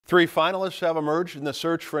Three finalists have emerged in the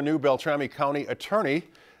search for a new Beltrami County attorney.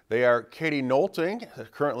 They are Katie Nolting,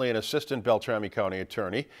 currently an assistant Beltrami County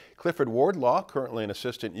attorney, Clifford Wardlaw, currently an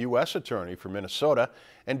assistant U.S. attorney for Minnesota,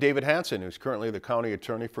 and David Hansen, who's currently the county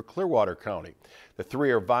attorney for Clearwater County. The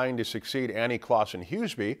three are vying to succeed Annie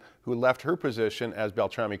Clausen-Huseby, who left her position as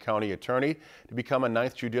Beltrami County attorney to become a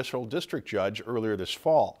 9th Judicial District Judge earlier this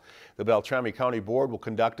fall. The Beltrami County Board will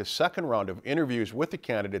conduct a second round of interviews with the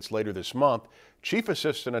candidates later this month. Chief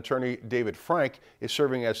Assistant Attorney David Frank is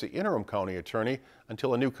serving as the interim county attorney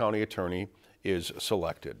until a new county attorney is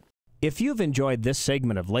selected. If you've enjoyed this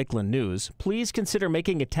segment of Lakeland News, please consider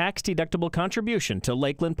making a tax-deductible contribution to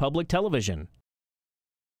Lakeland Public Television.